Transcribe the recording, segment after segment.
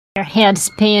Head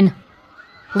spin.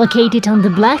 Located on the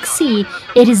Black Sea,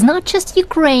 it is not just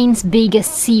Ukraine's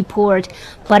biggest seaport,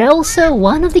 but also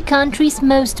one of the country's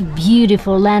most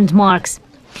beautiful landmarks.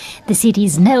 The city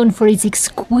is known for its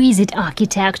exquisite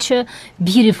architecture,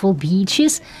 beautiful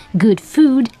beaches, good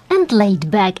food and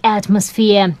laid-back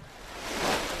atmosphere.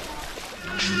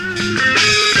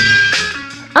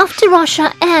 After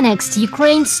Russia annexed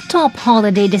Ukraine's top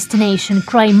holiday destination,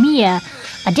 Crimea,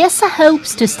 Odessa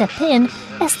hopes to step in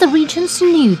as the region's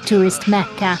new tourist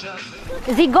mecca.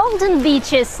 The golden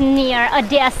beaches near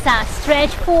Odessa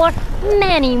stretch for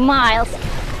many miles.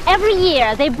 Every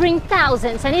year they bring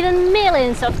thousands and even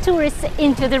millions of tourists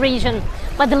into the region.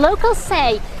 But the locals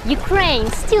say Ukraine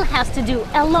still has to do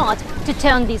a lot to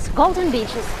turn these golden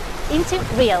beaches into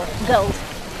real gold.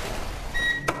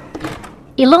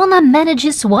 Ilona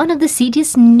manages one of the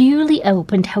city's newly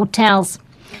opened hotels.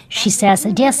 She says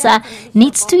Odessa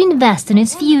needs to invest in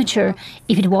its future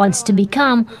if it wants to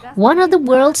become one of the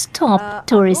world's top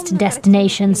tourist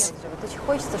destinations.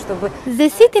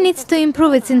 The city needs to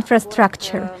improve its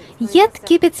infrastructure, yet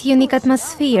keep its unique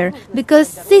atmosphere,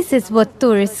 because this is what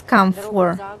tourists come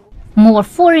for. More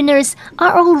foreigners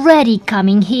are already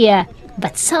coming here,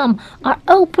 but some are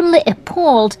openly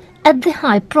appalled at the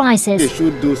high prices. They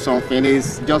should do something.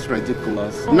 It's just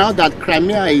ridiculous. Now that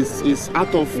Crimea is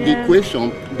out of the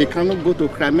equation, they cannot go to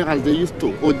Crimea as they used to.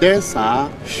 Odessa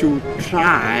should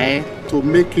try to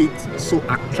make it so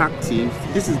attractive.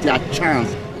 This is their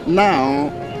chance.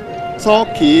 Now,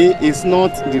 Turkey is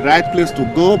not the right place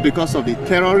to go because of the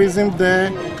terrorism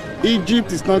there.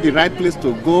 Egypt is not the right place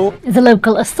to go. The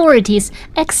local authorities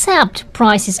accept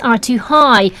prices are too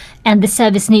high and the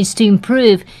service needs to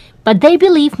improve, but they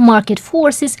believe market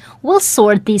forces will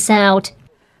sort this out.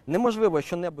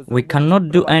 We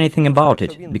cannot do anything about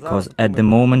it, because at the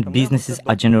moment businesses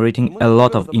are generating a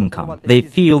lot of income. They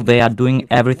feel they are doing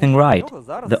everything right.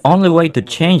 The only way to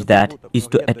change that is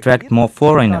to attract more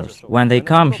foreigners. When they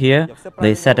come here,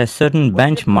 they set a certain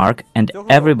benchmark and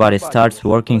everybody starts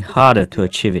working harder to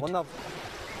achieve it.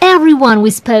 Everyone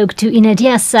we spoke to in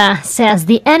Odessa says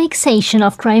the annexation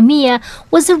of Crimea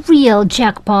was a real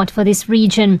jackpot for this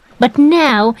region. But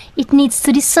now it needs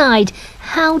to decide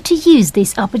how to use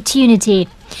this opportunity.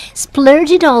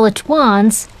 Splurge it all at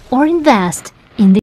once or invest